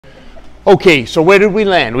Okay, so where did we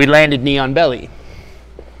land? We landed knee on belly.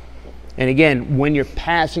 And again, when you're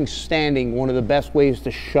passing standing, one of the best ways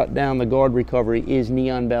to shut down the guard recovery is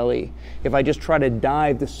knee on belly. If I just try to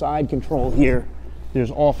dive the side control here,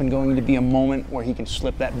 there's often going to be a moment where he can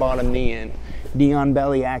slip that bottom knee in. Knee on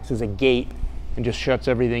belly acts as a gate and just shuts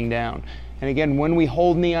everything down. And again, when we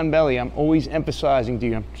hold knee on belly, I'm always emphasizing to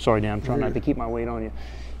you, I'm sorry Dan, I'm trying not to keep my weight on you.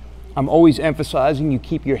 I'm always emphasizing you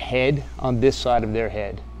keep your head on this side of their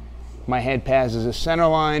head. My head passes a center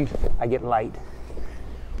line, I get light.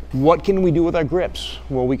 What can we do with our grips?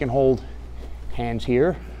 Well, we can hold hands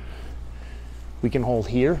here, we can hold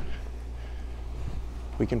here,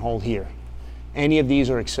 we can hold here. Any of these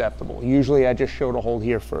are acceptable. Usually I just show to hold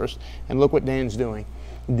here first, and look what Dan's doing.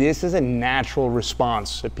 This is a natural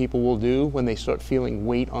response that people will do when they start feeling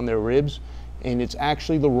weight on their ribs, and it's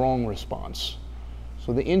actually the wrong response.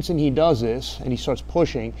 So the instant he does this and he starts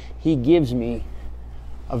pushing, he gives me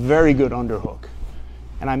a very good underhook.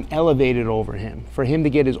 And I'm elevated over him. For him to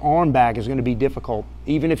get his arm back is going to be difficult.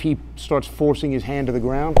 Even if he starts forcing his hand to the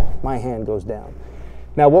ground, my hand goes down.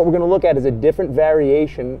 Now what we're going to look at is a different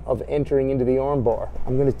variation of entering into the arm bar.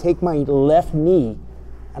 I'm going to take my left knee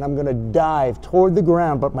and I'm going to dive toward the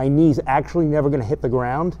ground, but my knee's actually never going to hit the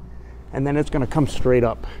ground, and then it's going to come straight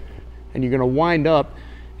up. And you're going to wind up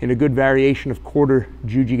in a good variation of quarter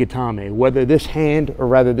juji gatame. Whether this hand, or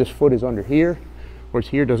rather this foot, is under here or it's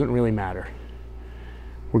here doesn't really matter.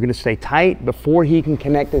 We're going to stay tight. Before he can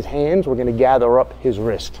connect his hands, we're going to gather up his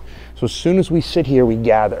wrist. So as soon as we sit here, we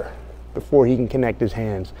gather before he can connect his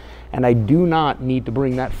hands. And I do not need to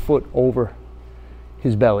bring that foot over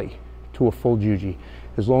his belly to a full juji.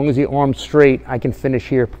 As long as the arm's straight, I can finish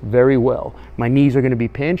here very well. My knees are going to be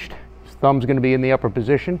pinched. His thumb's going to be in the upper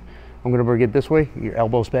position. I'm going to bring it this way. Your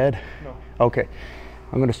elbow's bad? No. Okay.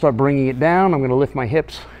 I'm going to start bringing it down. I'm going to lift my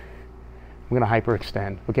hips. I'm going to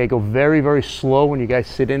hyperextend. Okay, go very, very slow when you guys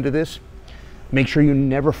sit into this. Make sure you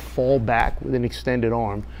never fall back with an extended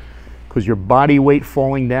arm, because your body weight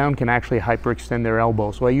falling down can actually hyperextend their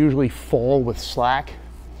elbow. So I usually fall with slack,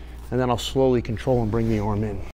 and then I'll slowly control and bring the arm in.